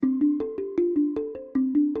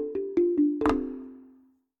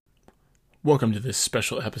Welcome to this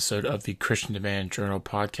special episode of the Christian Demand Journal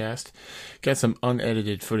podcast. Got some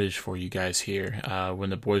unedited footage for you guys here when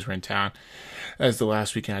the boys were in town. As the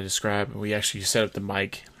last weekend I described, we actually set up the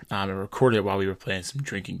mic and recorded it while we were playing some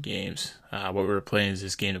drinking games. What we were playing is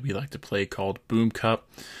this game that we like to play called Boom Cup.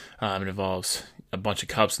 It involves a bunch of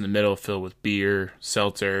cups in the middle filled with beer,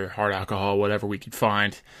 seltzer, hard alcohol, whatever we could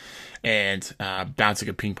find. And bouncing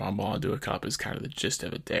a ping pong ball into a cup is kind of the gist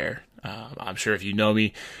of it there. I'm sure if you know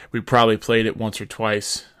me, we probably played it once or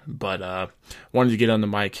twice, but wanted to get on the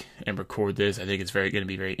mic and record this. I think it's going to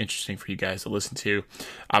be very interesting for you guys to listen to.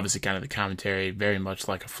 Obviously, kind of the commentary, very much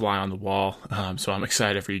like a fly on the wall. So I'm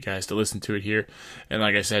excited for you guys to listen to it here. And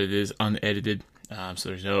like I said, it is unedited, so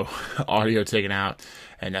there's no audio taken out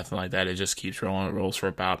and nothing like that. It just keeps rolling. It rolls for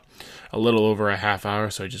about a little over a half hour,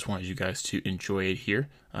 so I just wanted you guys to enjoy it here.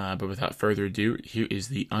 But without further ado, here is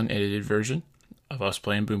the unedited version of us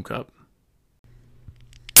playing Boom Cup.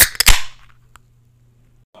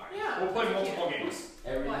 Yeah. We'll play multiple games.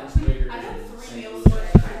 Everything's What? bigger. I had than 3 same meals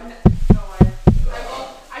size. today.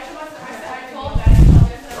 I told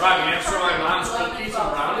that. Rob, you answer my mom's cookies and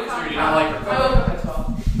brownies, or do you not like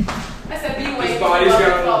her? I said, be awake. His body's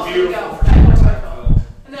got a beautiful.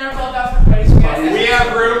 And then our both out for Freddy's. We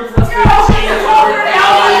have room for 15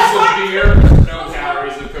 calories of beer, no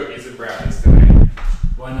calories of cookies and brownies today.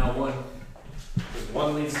 Why not one? Because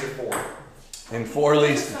 1 leads to 4. And 4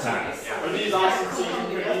 leads to 10. Yeah. Are these awesome season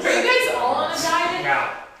cookies? Are you guys all on a diet?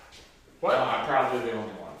 Yeah. What? I'm probably the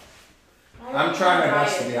only one. I'm trying my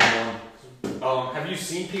best to be on one. Have you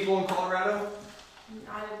seen people in Colorado?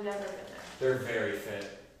 I've never been there. They're very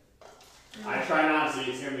fit. I try not to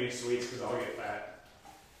eat too many sweets because I'll get fat.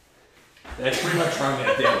 That's pretty much wrong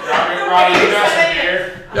that day. Robbie, you got some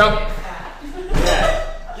beer? Yep.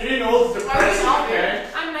 Yeah. You didn't know it's depressing, okay?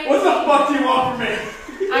 I'm 19. What the fuck do you want from me?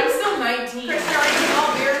 I'm still 19. Christian, are you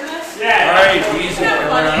all beer in this? Yeah. Alright, easy. Yeah,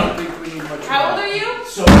 Everyone, I buddy. don't think we need much. How old are you?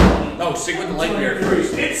 So funny. No, stick with the light beer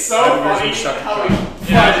first. It's so funny how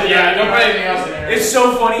Don't put anything else in there. It's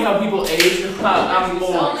so funny how people age. I'm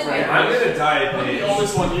old. Only Right? there. I'm gonna die at I'm age. the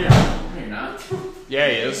oldest one here. No, you're not. Yeah,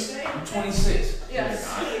 he is. I'm 26. Yes.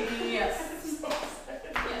 Yes.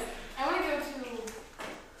 I want to go to.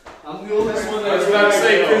 I'm the oldest one. I was about to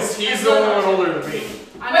say, because he's the only one older than me.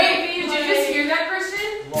 Wait, did you just hear that,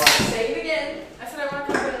 Christian? Say it again. I said I want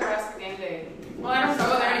to come to Nebraska game day. Well, I don't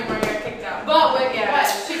go there anymore. I got kicked out. But wait, yeah,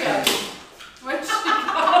 she goes. When she goes,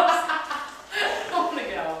 I want to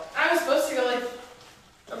go. I was supposed to go like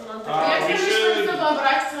a month ago. We We should but I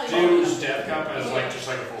have to tell you. do Dev Cup as just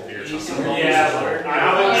like a full beer or something. Yeah, I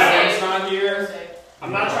haven't Thursday. done not here. Thursday.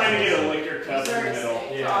 I'm not trying to get a liquor cup in the Thursday. middle.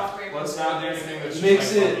 So Yeah. off break. Let's not do anything that's just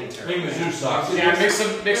Mix like it. fucking terrible. Bring the juice sauce. Yeah, mix some.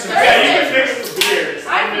 Yeah, you can mix the beers.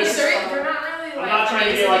 I'm I'm just, Missouri. They're not really I'm like. not trying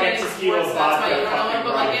to get like a amazing tequila sports, that's why vodka you don't know it, fucking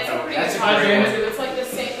but like it's a Coke. pretty That's a good good one. game. It's like the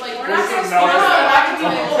same. Like we're There's not some gonna milk. I can do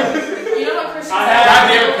it. You know how Christian I said, had-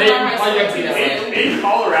 goddamn Peyton, high why you school have to do that? too. In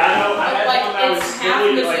Colorado, I had Like one that was it's half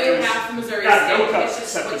really like Mizzou, it was half Missouri got State. no cups It's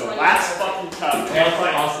just except for which the one last you fucking cup. Yeah, It was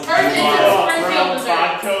like Austin. First, it's bottle of Springfield, brown Missouri.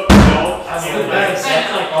 vodka, milk. That's and the best. like-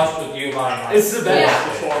 That's like us with you, It's the Yeah. best.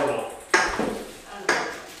 It's horrible.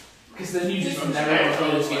 Because then you just never ever play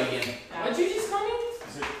this game again. What'd you just call me?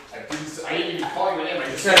 I didn't even call you a name. I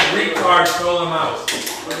just Said retard, throw them out.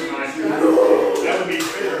 That would be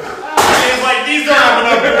fair. It's like these don't have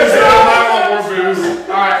enough booze. I want more booze.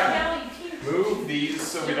 All right, move these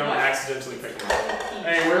so we don't accidentally pick them up.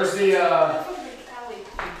 Hey, where's the other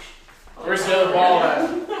ball at? I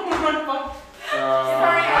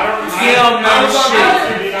don't Hell no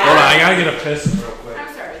shit. Hold on, I gotta get a piss real quick.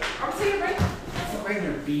 I'm sorry. Are we taking a break? Bring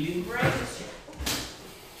their beating. Right.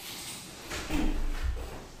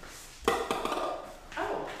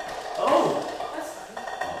 Oh, Oh. that's fine.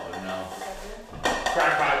 Oh no.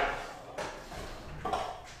 Crack pipe.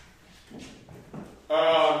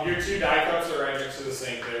 Your 2 Diet Cokes are right next to the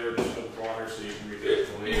sink. They were just with water so you can read it.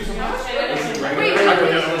 Wait, how much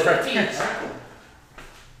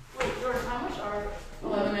George, how much are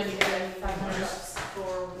 11.95 500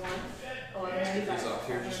 for one?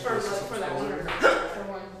 11.95 for that one or for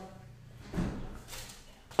one?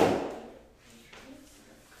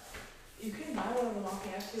 You can buy one of them off the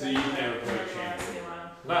app too. So you never put a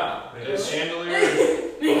chandelier. No, it's chandelier.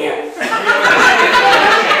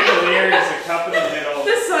 Chandelier is a cup in the middle.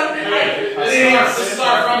 The sun.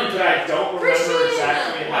 I don't remember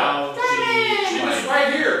exactly how She was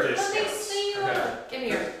right here. this Let me goes. see. Okay. Give me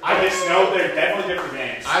your. I just know they're definitely different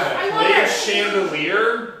names. I've played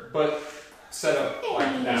chandelier, but set up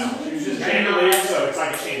like No, this. it's just chandelier, so it's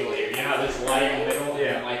like a chandelier. You know how there's light in the middle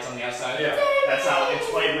Yeah. and lights on the outside? Yeah. That's how it's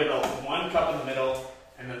played with one cup in the middle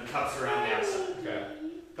and then cups around the outside. Okay.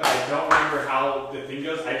 but I don't remember how the thing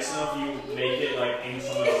goes. I just know if you make it like in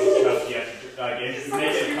someone else's cup, you have to like if you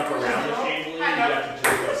make it a cup around the chandelier, you have to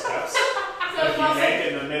drink those cups. But if you make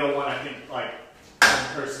it in the middle one, I think like the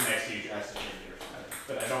person next to you has to drink it or something.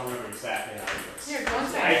 But I don't remember exactly how it goes. Here, go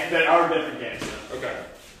inside. There are different games. Okay.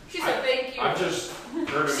 She said thank you. I've just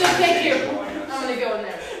heard of She said thank you. interchangeable, I I'm guess. gonna go in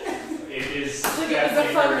there. It is Look at definitely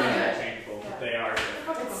the fun very one. interchangeable. They are.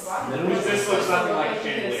 Minimum. This looks nothing like a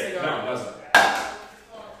chandelier. No, it doesn't.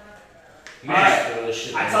 Alright. Throw this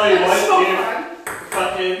shit I in. tell you That's so what, if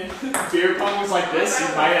fun. fucking beer pong was like this, you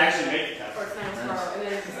might actually make it tough. Or it's not tomorrow, and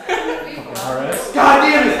then it's Alright. God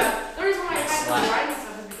damn it! The reason why I had to write and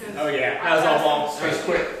stuff is because Oh yeah, that was all balls. That was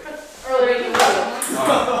quick. earlier in the week.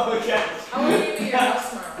 Okay. I want you to be your house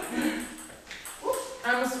tomorrow.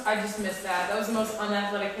 I just missed that. That was the most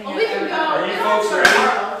unathletic thing Well, I've we can ever go. done. Are you We can folks go ready?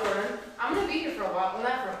 tomorrow, Jordan. I'm gonna be here for a while. Well,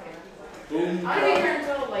 not for a while. Boom. I'm gonna be here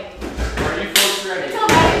until like Are you folks ready? until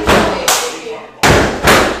 9:30.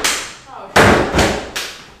 Oh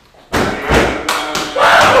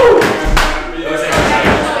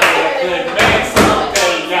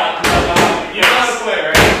You know how to play,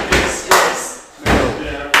 right?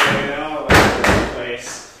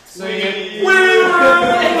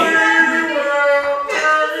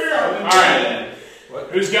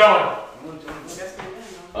 Who's going?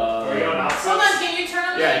 Are we going opposite? Hold on, can you turn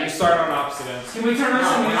on Yeah, you start on opposite ends. Can we turn on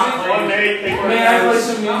some we're not music? One day, May I play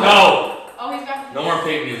some music? No! Oh, he's got No more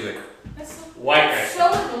pig music. That's so, White that's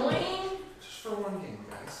so annoying. Just for one game,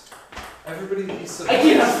 guys. Everybody needs to. I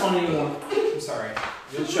can't have fun anymore. I'm sorry.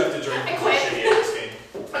 You'll just have to drink I more quit. shitty at this game.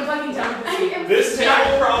 I'm fucking done with this game. This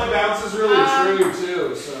table probably bounces really true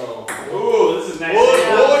too, so. Ooh, this is nice.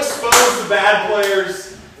 We'll expose the bad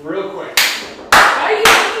players real quick. Why are you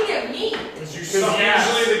looking at me? Because Yes.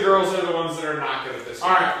 usually the girls are the ones that are not good at this.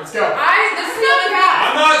 Alright, let's go. This is not bad.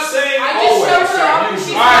 I'm not saying I just always. showed her off and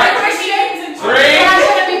usually. she's Alright. like, questions and she's Three. like, "It's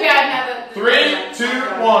gonna be bad now that." 3,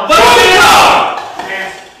 2, 1.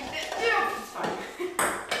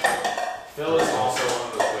 Phil is also one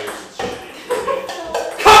of those players that's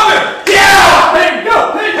shitty. Coming! Yeah! Hey, go!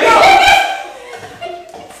 Hey, go!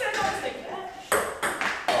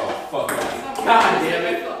 Oh, fuck. God damn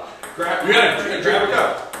it. Grab, You gotta grab a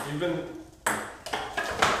cup. You've been.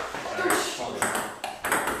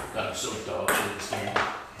 God, I'm so dog shit at this game.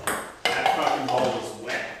 That fucking ball was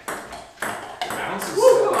wet. Bounces.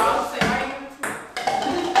 Woo, I'll say, why are you giving it to me?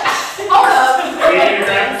 Hold up. Are you gonna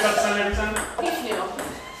grab the cups on every time? He's new.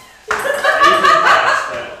 I usually pass,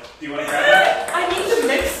 but do you want to grab it? I need to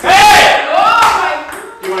mix. Hey! Oh my.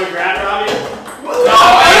 Do you want to grab it, Robbie?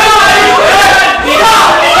 You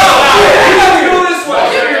gotta go this way!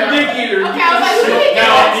 You're a dick eater. Okay, I was like, who did No,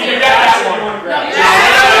 that? you can grab that one. No, Grab it.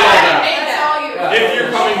 that's all you. If you're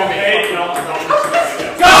coming to me, hey, you know,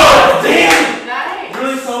 Go! Damn! Nice.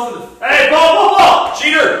 Really fell for the. Hey, ball!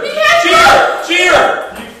 Cheater! He has Cheater! Cheater!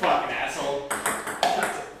 You fucking asshole. God,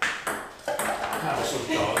 I'm so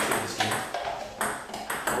dog shit at this game.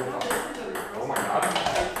 Oh my god.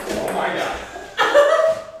 Oh my god.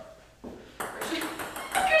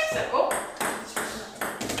 Christian. Oh.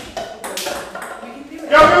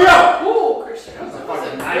 Go, go, go! Ooh, Christian. That was a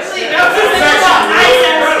fucking nice Really? hit. That was That's a actually nice really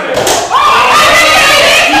hit. incredible.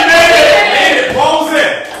 You made it! Made it! Ball's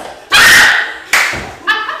in!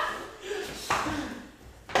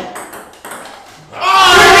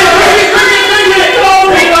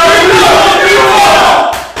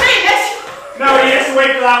 No, he has to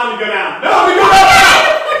wait for that one to go down. No, we go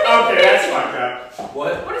down! Okay, that's fucked up.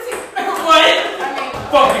 What? What is he? What? I mean,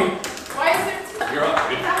 Fuck you. why is there? You're up,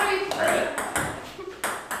 Is dude. that how you play it?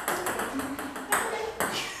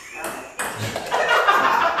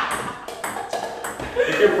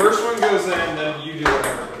 If your first one goes in, then you do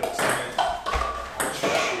whatever for the second.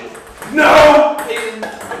 No! Come on,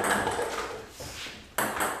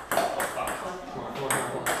 come on, come on.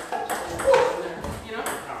 You know?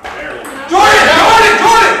 Oh, there we go. Jordan! Jordan!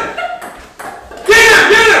 Jordan! Get him!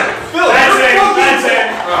 Get him! Phil! That's you're it, fucking- that's it.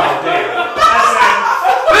 Oh, damn. That's it.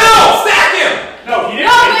 Phil! Stack him! No, he didn't.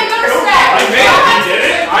 No, make they it. go to Go. stack. I made it. He did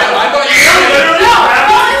it? I thought you You did it. literally No, grabbed it and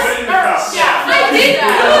bonus put it in the or- cup. Yeah, I did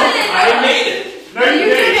that. I made it. No, you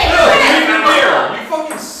didn't. Phil, you even there. You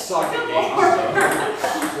fucking suck at games.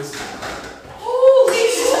 This is- Holy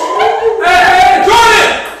shit. Hey,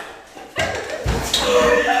 Jordan!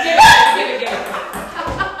 Give it.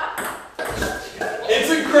 It's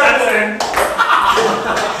incredible. That's in.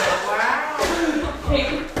 Wow. Hey,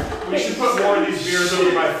 We should put more of these beers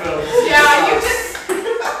over by Phil. yeah, you just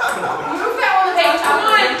move that one. Hey, come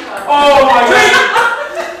on. Oh my god.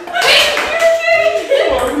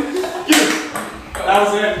 That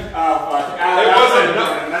was it. Oh fuck. It wasn't.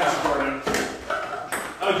 That's important.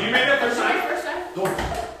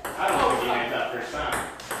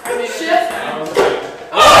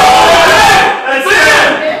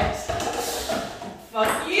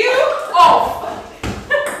 Oh, fuck.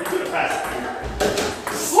 You could have passed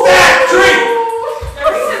it. Stack! Drink!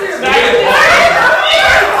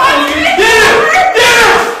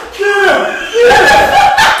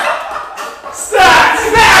 Stack!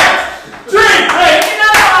 Drink! Hey!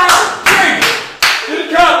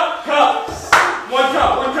 Drink! Cup! One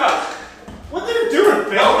cup. What are you doing,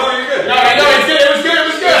 Phil? No, you're good. No, it's good. It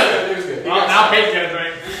was good. Now Peyton's gonna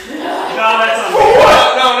drink. No, that's on me.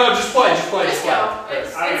 No, just play. Just go.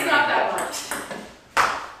 It's not that much.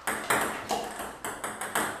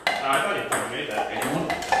 I thought you fucking made that.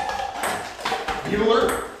 Bueller.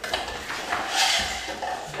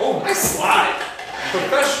 Oh, nice slide.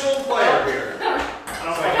 Professional player here. I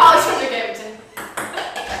don't like Probably shouldn't have gave it to him.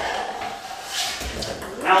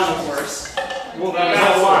 That was worse. Well, That that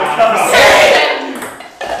was was a lot.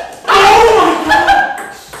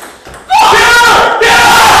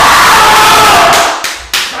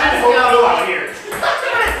 Trying to hold Phil out here.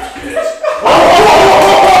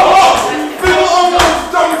 Phil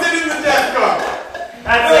almost dumped it in the death cup.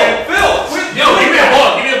 That's it. Phil, quit. Yo, give me a ball.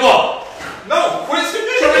 Give me a ball. No, quit. Give me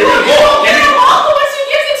a ball. Give me a ball. Once you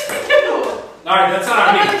give it to you. Alright, that's not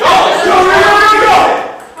on me. Go. Oh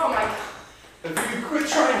my god. If you quit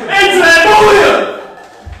trying to. Internet bullying!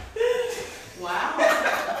 Wow.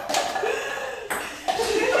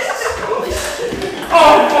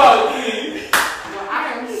 Oh, fuck.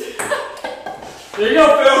 Wow. There you go,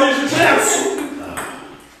 Phil. Here's your chance.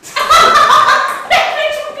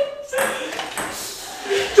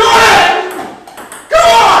 Jordan!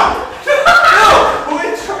 Come on! No!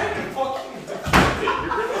 Quit trying to fucking defend it. You're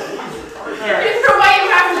gonna lose your partner. It's the way you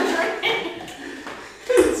have to drink.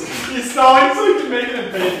 He's stalling so he can make it in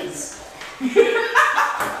pages.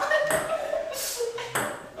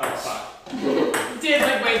 Oh, fuck. Dude,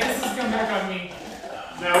 like, wait, this is coming back on me.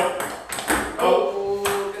 No. Oh,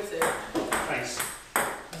 good save. Thanks.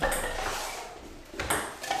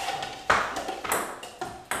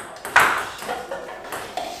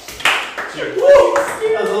 Cheers.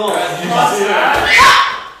 That was a little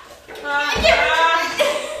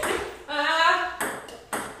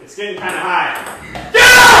It's getting kind of high.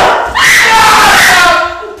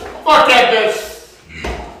 Fuck that bitch!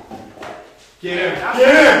 Get him! Do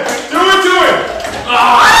it to him!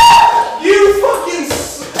 You fucking.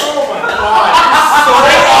 Oh my god! So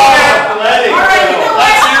athletic. Alright, you know what?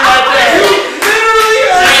 That's you right there. You literally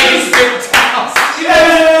James Towns.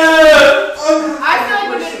 I feel like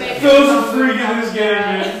we didn't make it. Phil's a freak in this game,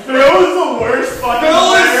 man. Phil is the worst fucking Phil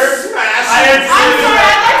player. is smashing. I'm sorry,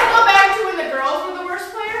 I'd like to go back to when the girls were the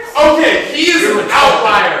worst players. Okay, he is an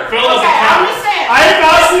outlier. Phil doesn't Okay, I'm count. just saying. I have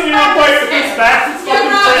not seen you play with this back since Yeah,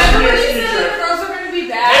 fucking bro, freshman remember year when you said teacher. the girls are gonna be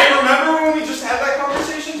Hey, bad? remember when we just had that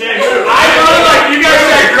conversation? Can't do it. I know, like, you guys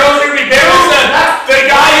said girls are gonna be bad. The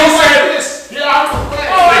guy who said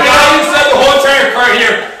the whole entire card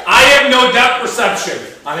here, I have no depth perception.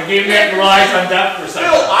 On a game that relies on depth perception.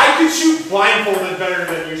 Phil, I could shoot blindfolded better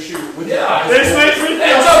than you shoot with your eyes. This makes me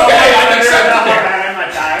feel It's so okay, much I'm better accepting about it. that I'm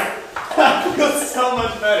not dying. I feel so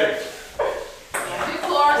much better.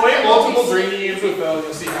 Play multiple drinking games with Phil,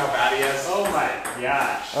 you'll see how bad he is. Oh my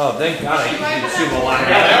gosh. Oh, thank God I can consume a lot of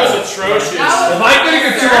Yeah, that was alcohol. atrocious. That was- If I could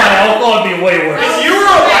consume a lot of alcohol, it'd be way worse. If you were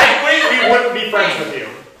a lightweight, we wouldn't be friends with you.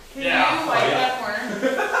 Can you wipe that corner?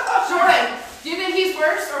 Jordan, do you think he's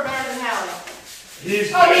worse or better than Hallie?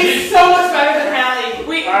 He's Oh, he's so much better than Hallie.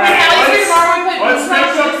 We, All right, when Hallie's let's- here tomorrow, we put let's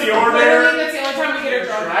mix up the order. Literally, that's the only time we get her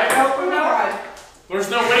drunk. Try to help him out. God. There's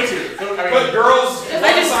no way to. But girls, I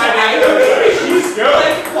just He's good.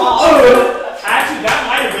 Actually, that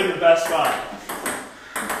might have been the best spot.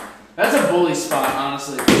 That's a bully spot,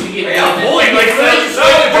 honestly. You get Yeah, bully, like, put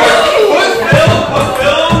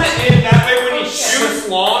Phil in that way when he shoots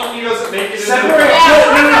long, he doesn't make it in Separate. the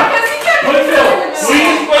Yeah, because he kept Put Phil. See? You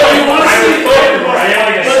want to see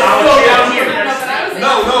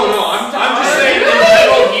No, I'm just saying in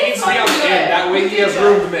general he needs to be on the end. That way he has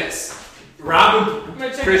room to miss. Robin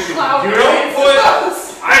Christian, You don't put. I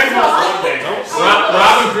almost one day.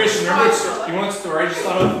 Robin Christian, remember you want the right just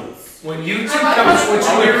thought of? When you two come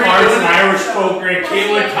switching the cards in Irish poker and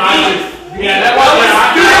Caitlin Condon. Yeah, that was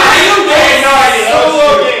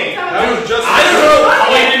Solo game. That was just. I don't know how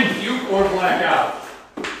I didn't puke or black out.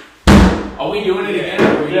 Are we doing it again?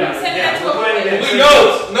 Or are we not? Yeah, we're playing against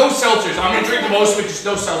No seltzers. I'm gonna drink the most of it, just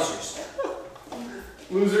no seltzers.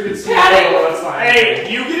 Loser gets to Patty. that's fine.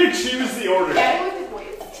 Hey, you get to choose the order. Daddy with the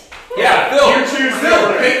boys. Yeah, Phil. You choose the Phil,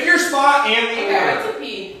 order. pick your spot and the Okay, order. what's a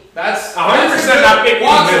P? That's 100% not picking the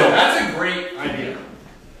Watson, middle. That's a great idea.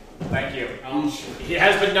 Thank you. He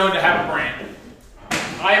has been known to have a brain.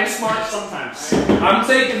 I am smart sometimes. I'm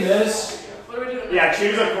taking this. What are we doing? Yeah,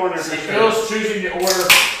 choose a corner for sure. Phil's choosing the order.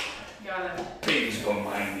 Go. got it. Baby's gonna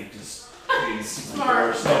mind me because he's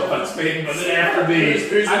Smart. no offense, baby, but then after me.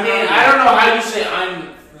 I mean, I don't know how you say I'm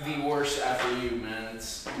the worst after you, man.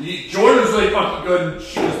 It's Jordan's really fucking good, and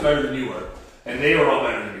she was better than you were, and they were all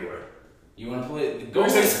better than you were. you want to play? Go.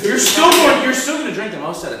 You're still gonna drink the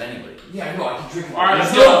most out of anybody. Yeah, I know. I can drink. All right,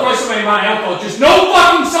 There's let's no go. question about my alcohol. Just no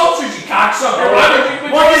fucking seltzers, you cocksucker. Why would you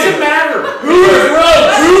quit What does it drinking? matter? Who is in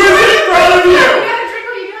front of You you? gotta drink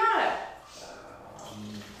what you got.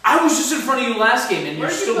 I was just in front of you last game, and you're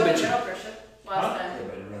Where'd you still put the bitching. milk, Christian? Last time.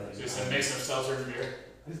 Just a mix of seltzer and beer.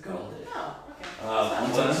 No. Okay.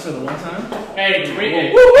 One time for the one time. Hey, can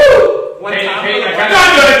we? One Hey, time. hey, I God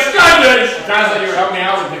kinda- damn. Sounds like you were helping me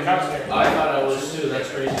out with the cups there. I thought I was too. That's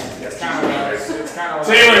crazy. It's kind of it's kind of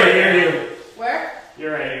Taylor, hear you. Where?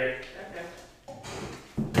 You're right here. Okay.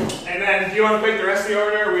 And then, do you want to pick the rest of the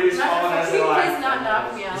order, or we just follow it as Can they you lie? please not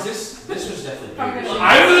knock me out? This was definitely. I'm gonna-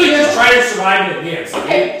 I really just try to survive in advance.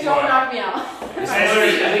 Okay, don't knock me out. Taylor,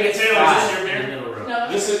 I think it's Taylor, is this your in the beer? middle row.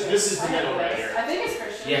 No. This is I the have middle right this. here. I think it's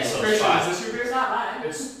Christian. Yeah, so it's Christian, five. is this your beer? It's not mine.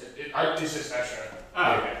 It's just extra.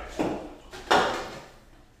 Oh, okay.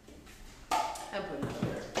 I put it over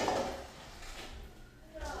there.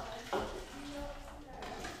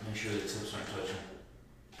 Make sure the tips aren't touching.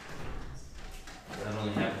 That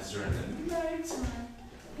only happens during the.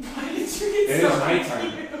 It is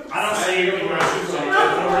nighttime. I don't see you anywhere else. I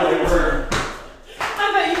don't really work. I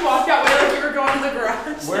thought you walked out way like you were going to the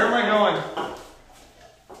garage. Where am I going?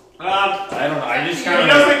 I don't know. I just He kind of.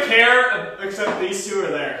 doesn't care except these two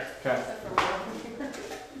are there.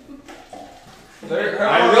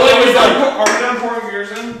 I really was like. Are we done pouring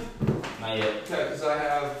beers in? Not yet. Because I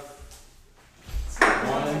have.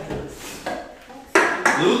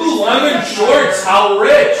 Lululemon shorts. How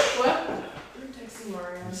rich? What? You're texting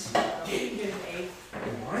Mario. Get an eighth.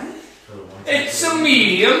 For the one. It's a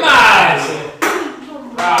medium size.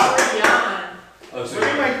 Wow. Oh, so Look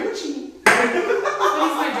at my Gucci. But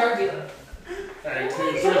he's my drug dealer. Alright, two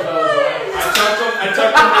of those away. I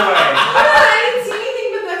tucked them away. I didn't see anything,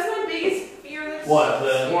 but that's my biggest fear. That's What?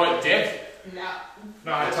 The What, dick? No.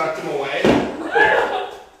 No, I tucked him away.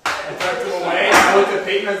 There. I tucked him away. I looked at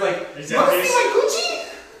Peyton. I was like, Is "You want that to see these? my Gucci?"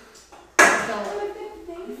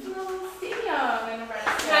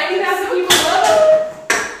 Can I do that so people love?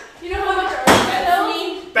 You know how much art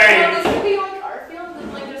field? Bang. This would be like art field, and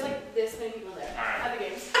like there's like this many people there at the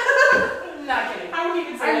games. I'm not kidding. I wouldn't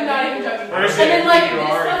even say I'm that. not even joking. Where's And then like you this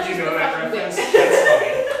are, much if is you the know that fucking reference. thing. That's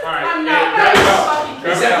funny. Alright, I'm hey, not grab it up. fucking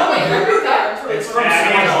Grab kidding. it up. Oh wait, where's that? It's from Yeah,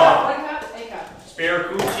 Samsung. One cup, a cup. Spare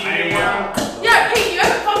Gucci. Yeah, hey, you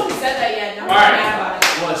haven't fucking said that yet. Don't Alright. be mad about it.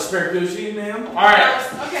 What, spare Gucci, ma'am? Alright,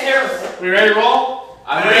 Okay. we ready to roll?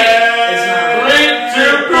 I It's not. 3,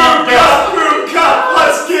 2, Boom cup, boom cup,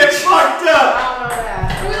 let's get fucked I up. don't know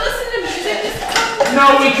that. Can we listen to music? Just No,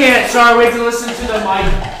 we can't. Sorry, we have to listen to the mic.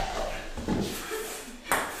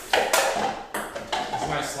 It's a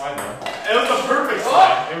nice slide though. It was the perfect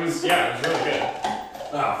slide. It was, yeah, it was really good.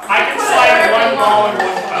 I can slide one ball in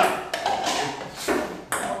one cup.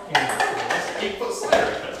 8-foot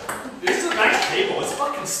slider. This is a nice table, it's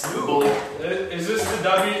fucking smooth. Is this the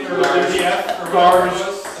W or MDF or whatever it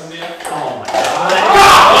was? MDF? Oh my god.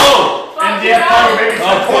 Oh! fuck MDF yeah. power, baby.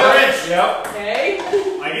 Oh, 4-inch. Yep. Okay.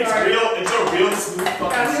 Like it's a real smooth Got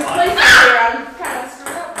fucking a new slide. place here. I'm kind of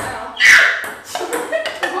screwed up now.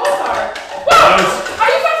 We both are. Are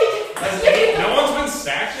you fucking? No one's been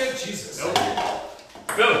stacked yet? Jesus. Nope.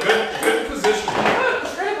 Phil, good position.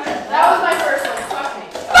 That was my first one. Fuck me.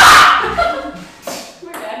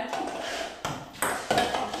 We're dead.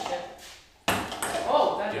 Oh shit.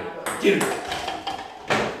 Oh, that's not good. Get him.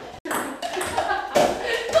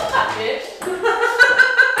 Bitch.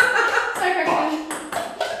 Sorry, Christian.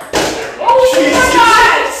 Oh,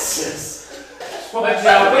 Jesus. Let's go.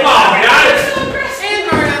 Come on, guys.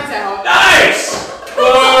 And Marion's out. Nice!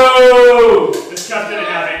 Whoa! This cup didn't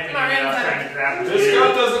have anything in it. I was trying to grab the This beer.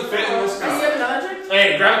 cup doesn't fit in this Does he cup. have another drink?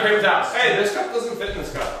 Hey, grab a paper towel. Hey, this cup doesn't fit in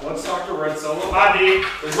this cup. Let's talk to Red Solo. Bobby.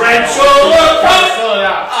 Red Solo cup! Fill it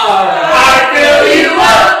out. I fill you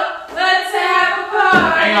up. Let's have a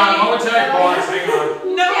party. Hang on, I'm gonna tell you, boys. Hang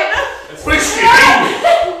on. No. It's Whiskey.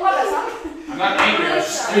 What a song. I'm not angry, I'm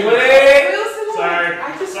just stupid. Sorry.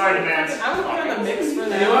 Sorry, man. I would put on the mix for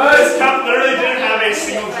that. This cup literally didn't have a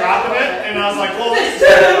single drop in it, and I was like, well,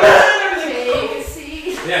 Take a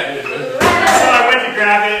seat. Yeah, it is. so I went to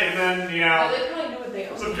grab it, and then, you Oh, know, they probably knew what they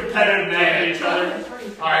owned. some competitive nag at each other.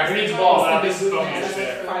 Alright, who needs balls? Well, this is bonus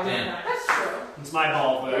shit. That's true. It's my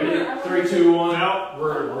ball, but 3, 2, 1. no,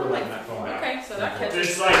 We're letting that phone out. Okay, so that catches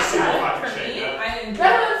it's like single that fucking for shit. me. Yeah. I enjoy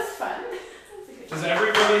That it. was fun. Does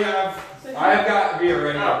everybody have... I've got beer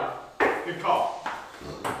ready. Oh, good call.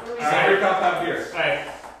 Where are we Every cup have beer. Alright.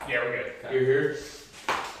 Yeah, we're good. You're here.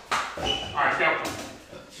 Alright, go.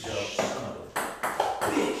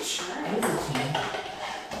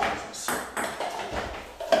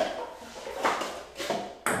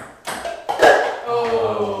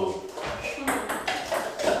 Oh.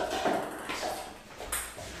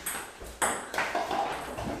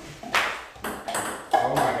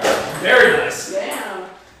 Oh my god. Very nice. Damn.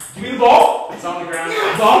 Give me the ball. It's on the ground.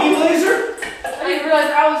 Doggy blazer. I didn't realize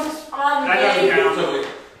I was just on the That doesn't game. count. So,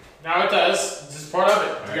 Now it does. It's just part of it.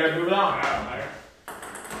 You gotta move it on. I don't matter.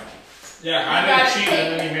 yeah, I I gotta didn't cheat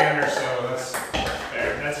take- in any manner, so that's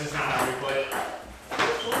Fair. That's just not how we play. Oh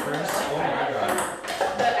my god.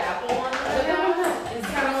 The apple one is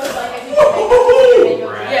kind of like if you make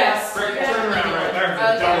it. Yes. Turn around right there. I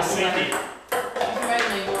like Double that. sneaky. You can make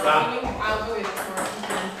mango. I'll go with this one.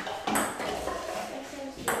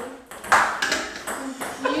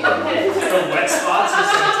 You can hit it. The wet spots are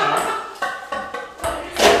so tough.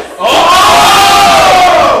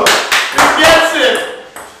 Oh! Who gets it?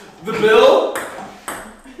 The bill?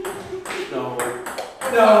 No.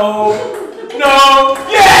 No. No.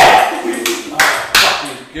 Yeah! Fuck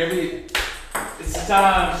you. Give me. It's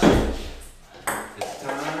time. It's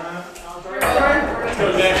time. Go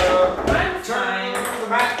next. Turn the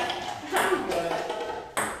back. I'm good.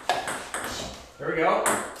 There we go.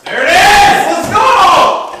 There it is! Let's go!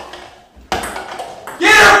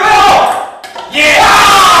 Get her, Bill! Yeah!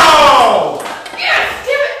 Wow! Yes!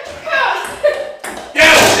 Give it! Go!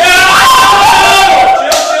 Yes!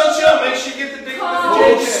 Chill, chill, chill. Make sure you get the dick Calm.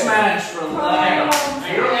 with the Jake smash from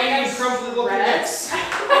You're any crumply looking dicks. I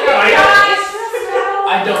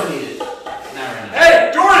don't need it. Not right now. Hey,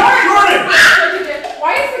 Jordan! Jordan!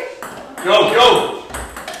 Why is it? Go, go!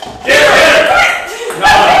 Get her, hit her!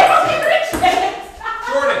 No.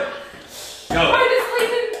 Jordan! Go. Why just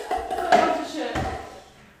leaving a bunch of shit?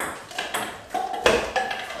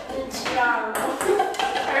 Yeah, I don't know.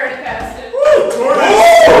 I already passed it. Jordan!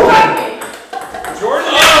 Fuck me.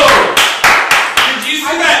 Jordan! Oh! Did you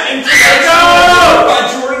see that introduction by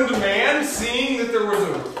Jordan Demand, seeing that there was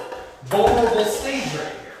a vulnerable stage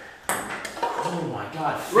right here? Oh my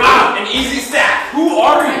god. Rob, an easy stack. Who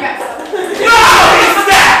are I you? got something. No!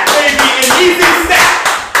 Stack, baby! An easy stack!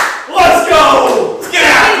 Let's go! Let's get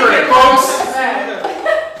after it, folks!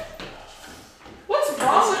 What's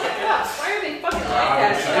wrong with the cups? Why are they fucking like that?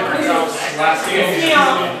 Last game. I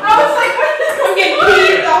was like, I'm getting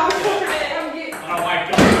peeved off the corner. I'm getting. I don't like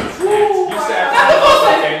it. You stack That's the all whole the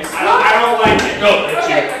thing. games. I don't like it. Go, that's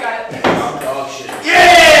Okay, you. I got it. I'm dog shit.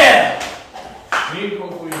 Yeah! Me and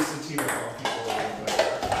Cole used to team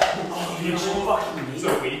with all people that we play. You fucking need So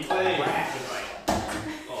we play.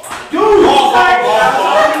 Dude! Ball, ball, ball,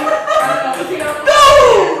 ball. I don't know. You know.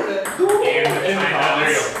 And In the there you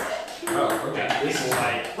box. go. Oh, okay. This is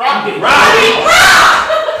like. Robbie!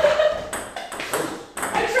 I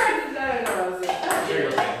tried to. I don't know what I was doing. There you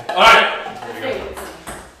go, man. Alright.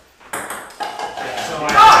 So Oh,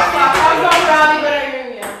 fuck. I was on Robbie, but I agree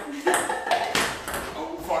with you. Oh,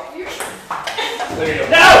 fuck. There you go.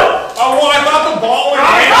 No! Oh, well, I thought the ball went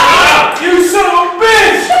right out! You son of a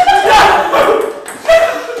bitch! No!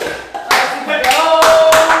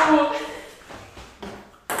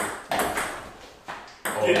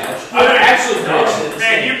 I'm actually dog no. shit.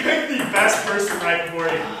 Man, you picked the best person right before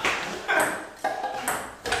you.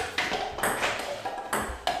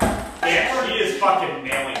 Yeah, he is fucking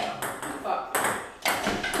nailing them. Fuck.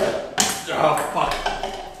 Oh, fuck.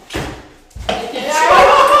 Yeah.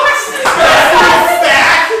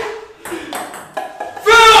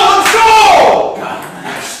 Phil, let's go!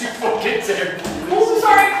 You fucking terrible. Oh,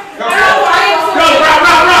 sorry. Go, I don't know why I'm so. Go, round,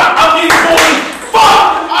 round, round! I'll get you, boy! Fuck!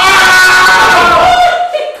 Ah!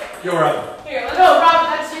 You're up. Here, let's go, Rob.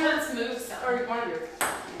 That's you. Let's move. Or one of yours.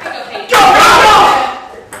 Okay. Go, go, go!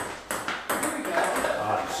 Here we go.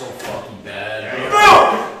 God, I'm so fucking bad. Phil!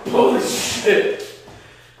 Holy shit.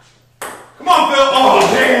 Come on, Phil! Oh,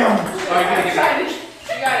 damn! I tried it.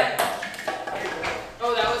 You got it.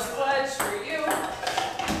 Oh, that was clutch for you.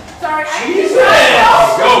 Sorry, I Jesus! No.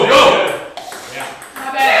 Go, go! My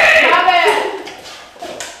bad. My bad.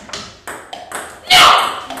 No.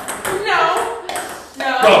 No.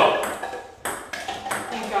 Go!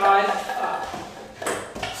 Thank God. Fuck.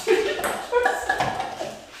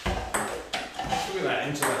 Look at that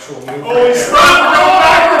intellectual move. Oh, he's there. trying to go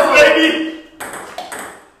backwards, baby!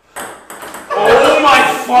 Oh my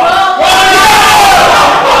fuck!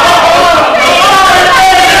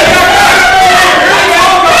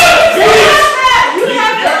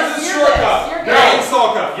 Yours is short cup. They're all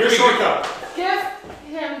stall cup. You're short cup. Give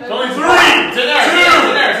him the. Only three!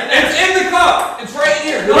 It's in the cup. It's right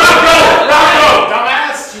here. Rob, go! Rob, go!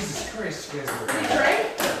 Dumbass! Jesus Did you drink?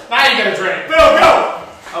 Now you gotta drink. Bill, go!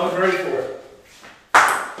 I was ready for it.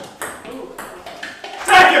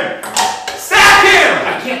 Stack him! Stack him!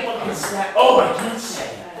 I can't fucking stack. Oh, I can't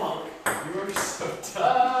stack. Fuck. You were so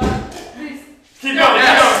tough. Please. Keep going,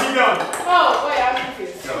 Yes. keep going, keep going. Oh, wait, I was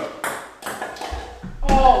confused. Go.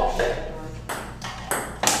 Oh, shit.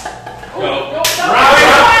 Go. No, Rally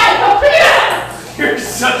up. You're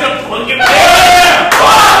such a fucking Yeah!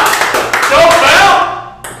 Fuck! Don't foul!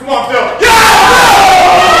 Come on, Phil.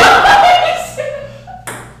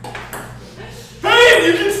 Hey,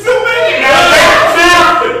 you can still make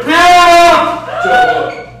it!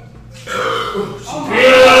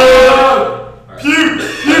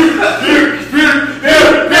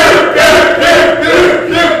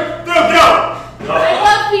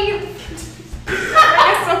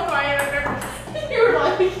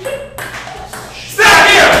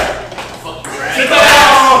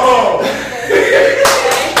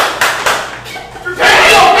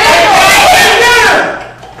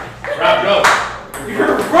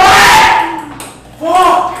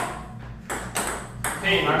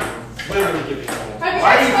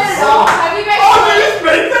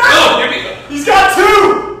 He's got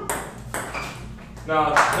two!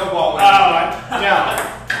 No ball. Yeah.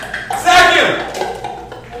 Sack him!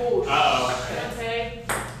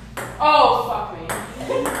 Oh, fuck me.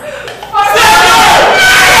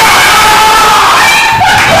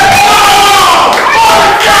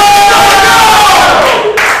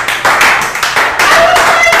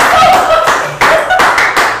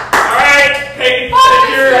 Alright, Peyton, Fuck take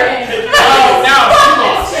this your... thing. take your- Fuck now, this she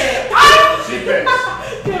lost. thing. She finished.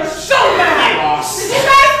 So mad. Did you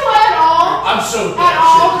guys play at all? I'm so At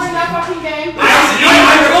all during that fucking game? I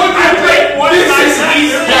told you to play one This time. is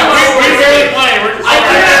easy. Yeah, we barely play. We're just I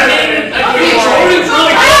Jordan's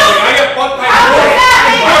really good. I got fucked by How was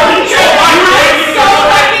that?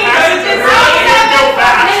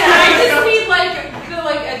 I just need like the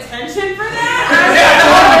attention for that.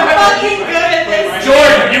 I'm fucking good at this.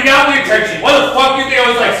 Jordan, you got my attention. What the fuck you think I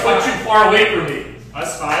was like so too far away from me?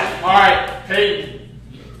 That's fine. Alright, Peyton.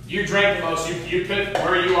 You drank the most. You pick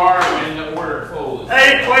where you are in the order. Holy.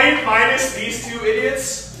 Hey, play minus these two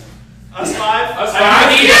idiots. Us five. Us I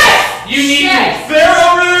five. need it. You need Yes. me. They're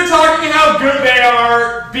over there talking how good they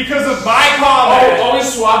are because of my comment. Oh,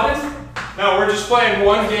 always swapping? No, we're just playing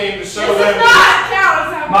one game to show This them. does not count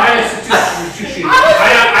as having Minus two sheets. I was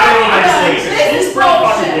I don't know how to say This it. is He's pretty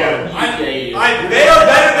fucking bullshit. good. They are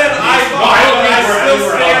better than I thought, but I still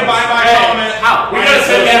stand by my comment. How? We gotta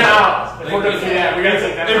take them out. If we're gonna do that, we gotta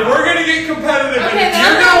take them If out. we're gonna get competitive, Okay, and if then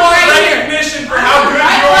you're I'm gonna going want right here. recognition for how good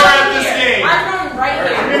you are at this game, I'm going right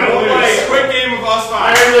here. we'll play a quick game of us I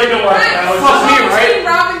five. really don't want that. It's just me, right? Team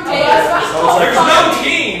Robin Davis. There's no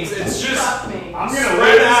teams. It's just Fuck me. I'm gonna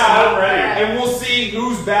spread out, and we'll see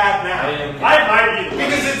who's bad now. I might be.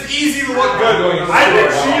 Because it's easy to look good when you I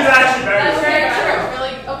think she's actually better That's than very me. true.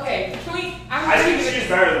 Really, okay. Can we? I think she's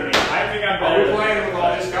better than me. I think I'm Are better we than playing me. with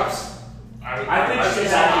all these cups? I think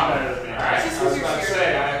she's actually better than me. Alright, I Just was 'cause about you're to scared.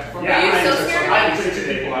 say, Are you still scared of I me? think two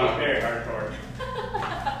people out. Very hardcore.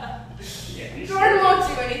 Jordan won't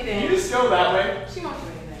do anything. You just go that way. She won't do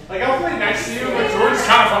anything. Like I'll play next to you, but Jordan's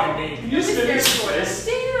kind of fucking mean. You just Scared did of this Jordan. place.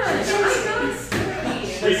 Damn, she's not scared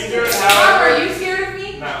of We me. can do it Rob, now. are you scared of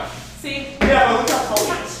me? No. See, Yeah, but look how tall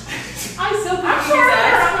he is. I'm so I'm scared of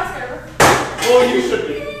her. I'm not scared of her. Well, you should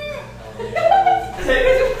be. Take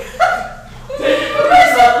it from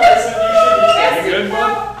this person. You good,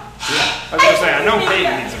 bud? I was gonna say, I know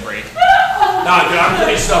Peyton needs a break. Nah, dude, I'm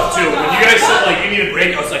pretty stuffed too. When you guys said like you need a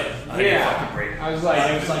break, I was like, I need a fucking break. I was like,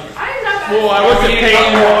 I'm not bad. Well, I looked at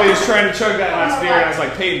Peyton while he was trying to chug that last beer, and I was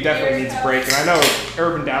like, Peyton definitely needs a break, and I know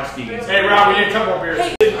Urban Dowski needs a break. Hey, Rob, we need a couple more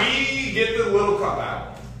beers. Did we get the little cup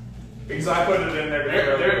out? Because I put it in there.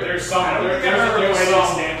 There's some. I don't There's think I've a ever way played that's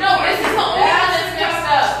some. standard. No, this is the only one that's mixed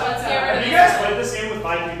up. Let's get rid of Have you this. guys played this game with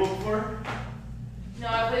 5 people before? No,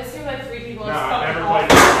 I played this game with like 3 people. No, It's I've fucking never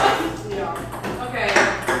played awful. Yeah. Okay.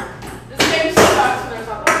 This game sucks when there's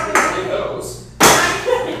not Play those. I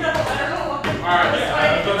don't know what.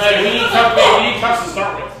 Alright, we need cups to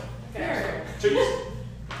start with. Okay. Cheers.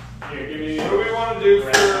 Here, give me. What do we want to do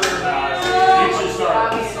for? You should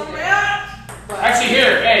start. Actually,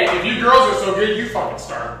 here, hey, if you girls are so good, you fucking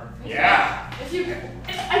start. Yeah. If you,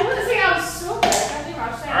 I wouldn't say I was so good. I think I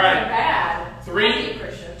was saying All right. I'm bad. 3, I hate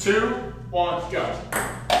Christian. 2, 1, go.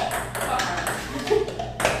 Fuck her.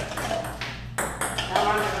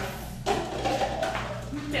 Now I'm gonna.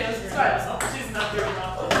 She's not doing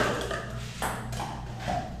well.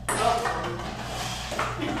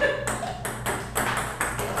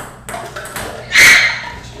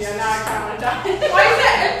 Yeah, now I kind of die. Why is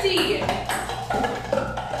that empty?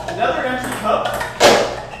 Another empty cup?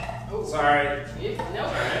 Oh. Sorry. No,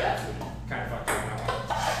 that's Kind of fucked up that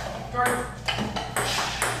one. Jordan.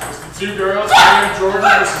 It's the two girls, Aaron, Jordan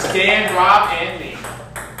versus Dan, Rob, and me.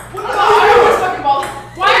 What Oh, the I hell? was fucking bald.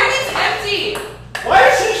 Why are these empty? Why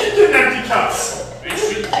does she keep getting empty cups? It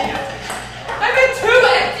should be empty. I've had 2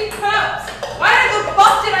 empty cups. Why the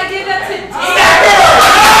fuck did I give that to Dan?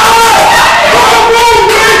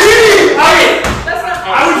 That's not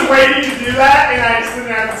I was waiting to do that, and I just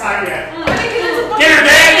didn't have the time yet. I think it is a Get her,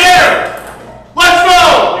 Dan, get her! Let's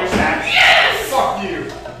go! Here's that. Yes! Fuck you.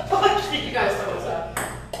 You guys know what's up.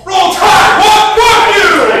 Roll Tide! Fuck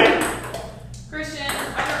you! Christian,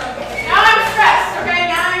 I don't know. Now I'm stressed, okay?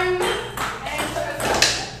 Now I'm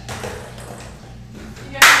stressed.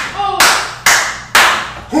 You guys, oh!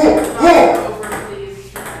 Over,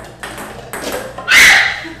 please.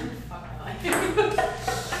 Fuck my life. You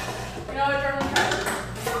know what, Jordan?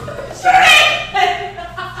 Stack.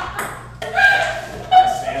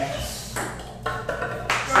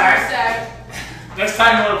 Stack. Next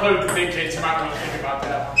time you want to play with the big kids, you might want to think about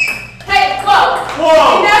that one. Hey, whoa!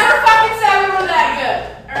 Whoa! You never fucking said we were that good,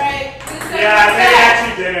 alright? We said Yeah, we're they bad.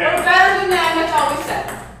 actually did We're it. better than them, that's all we said.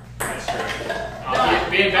 That's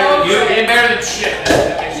true. Being better than shit.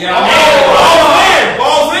 That makes you Oh, balls in!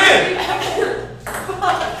 Balls in!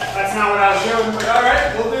 That's not what I was doing, but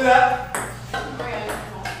alright, we'll do that.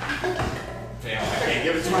 Damn. I can't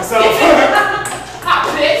give it to myself. Hot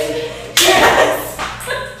bitch! Yes!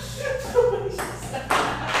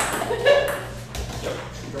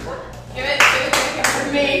 Give it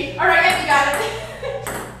for me. Alright, yeah, you got it.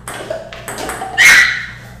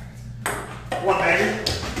 One baby.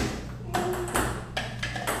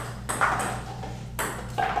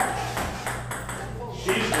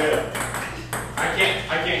 She's good.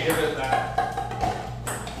 I can't give it that.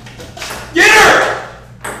 Get her!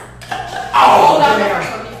 Oh, that was the first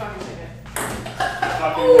one. You fucking took it.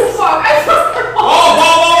 Fucking Ooh, fuck. I took her Ball, ball.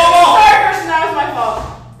 ball, ball, ball, ball! Sorry, Christian, that was my fault.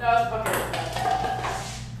 That was fucking.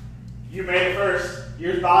 You made it first.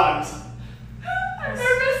 Yours bottoms. I'm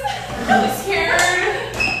nervous. I'm really scared.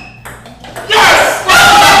 Yes! No!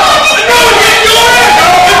 No!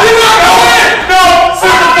 No! Sit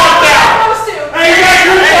the fuck down! Supposed to. Hey, you gotta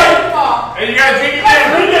drink it. Ball. And you gotta drink it Wait, down.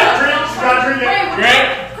 Drink it. Drink. You gotta drink Wait, it. what's Drink.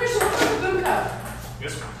 Christian, what's the boom cup?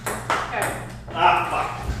 This one. Okay. Ah, fuck.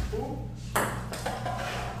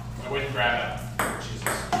 I wouldn't grab it.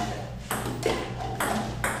 Jesus.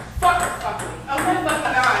 Fuck me. Oh my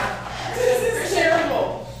fucking god. This is terrible.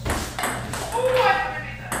 Oh, I never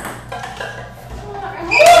made that.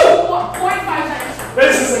 Oh, 0.5 seconds.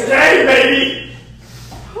 This is a game, baby.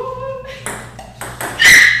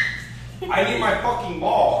 I need my fucking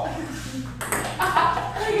ball.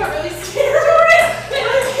 I got really scared.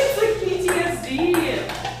 It's like PTSD.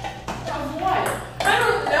 Of what? I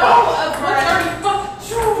don't know. Of what's already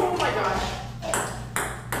fucked. Oh my gosh.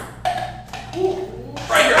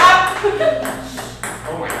 Right here. Ah!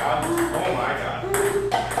 Oh my god. Oh my god.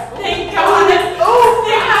 Thank God. Oh,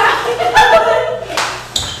 thank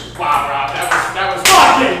Wow, Rob, that was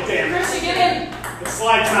Fucking damn it. Christian, get in. The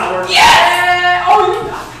slide's not working. Yeah! Oh, you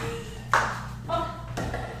got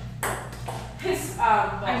his, I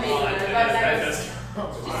made Oh, it. that does.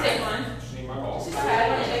 Just take one. Just need my ball. Just go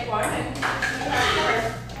ahead and take one.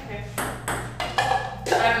 Okay.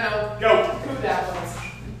 I don't know Go. who that was.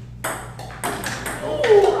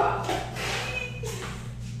 Ooh.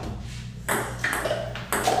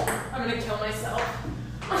 I'm gonna kill myself.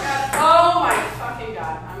 Oh my god. Oh my fucking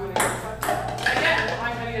god. I'm gonna get fucked up. Again,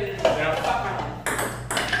 I'm gonna get it. Yep. Fuck my life.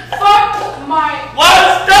 Fuck my.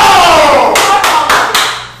 Let's go! Fuck all of it.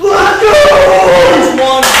 Let's go! Huge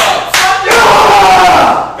one cups.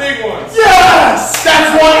 Yeah! Big ones. Yes! That's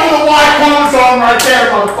one for the Y chromosome right there,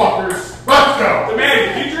 motherfuckers. Let's go. The man,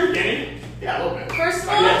 did you drink any? Yeah, a little bit. First of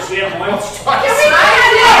all, Yes, we have one. can we I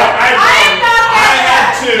am not I that had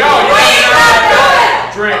bad. two. No, I am not good.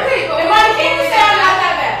 Drink. Okay, but why can't you say I'm not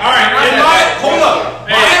that bad? Alright, in my, hold up.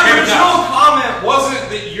 Hey, My give it original comment wasn't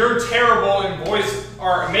that you're terrible and boys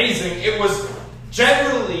are amazing. It was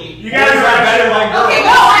generally You guys boys are better than girls. Okay,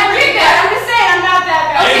 no, I agree that. I'm just saying I'm not that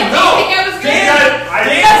bad. And Okay, no, do you think I was good? Dan, I-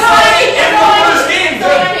 That's all I need. in That's the all I first need. game,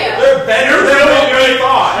 That's all I need. they're better You're than really what we good.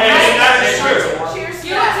 thought. Hey, And that is hey, true. Cheers to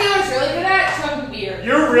You know what that. Taylor's really good at? Chugging beer.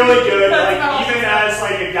 You're really good, That's like, not even as,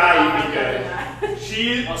 like, a guy, you'd be good.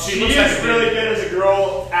 She Well, she she looks is like a really dude. good as a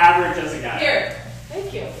girl, average as a guy. Here.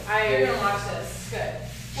 Thank you. You're gonna watch this. Good.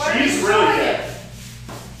 What are She's you really showing good. me?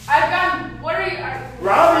 I've gotten. What are you?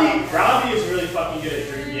 Robbie is really fucking good at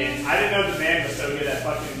dream games. I didn't know the band was so good at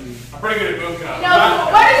fucking. I'm pretty good at boom cup. No,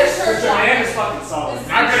 what is your shirt The on? band is fucking solid.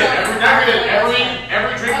 Not good at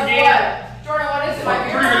every drinking Of game. what? Jordan, what is it?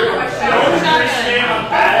 I'm pretty good at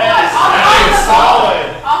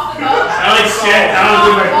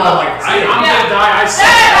suck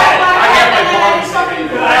at I can't play ball.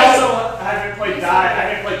 I also haven't played die. I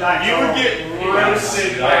haven't played die. You would get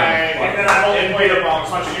roasted by. And then I've only played a bunch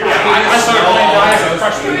of years. I started playing die as a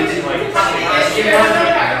freshman.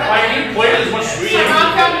 Like, you played as much as we did.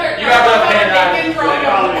 You got left hand die.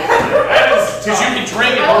 That is Because you can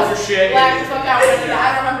drink and hold for shit. Black the fuck out when I did that. I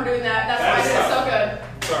don't remember doing that. That's why I did it so good.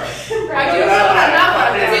 Sorry. I do so good. Not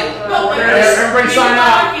that. Everybody sign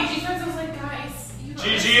up. Guys,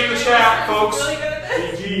 GG in the chat, folks.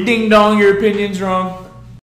 GG. Ding dong, your opinion's wrong.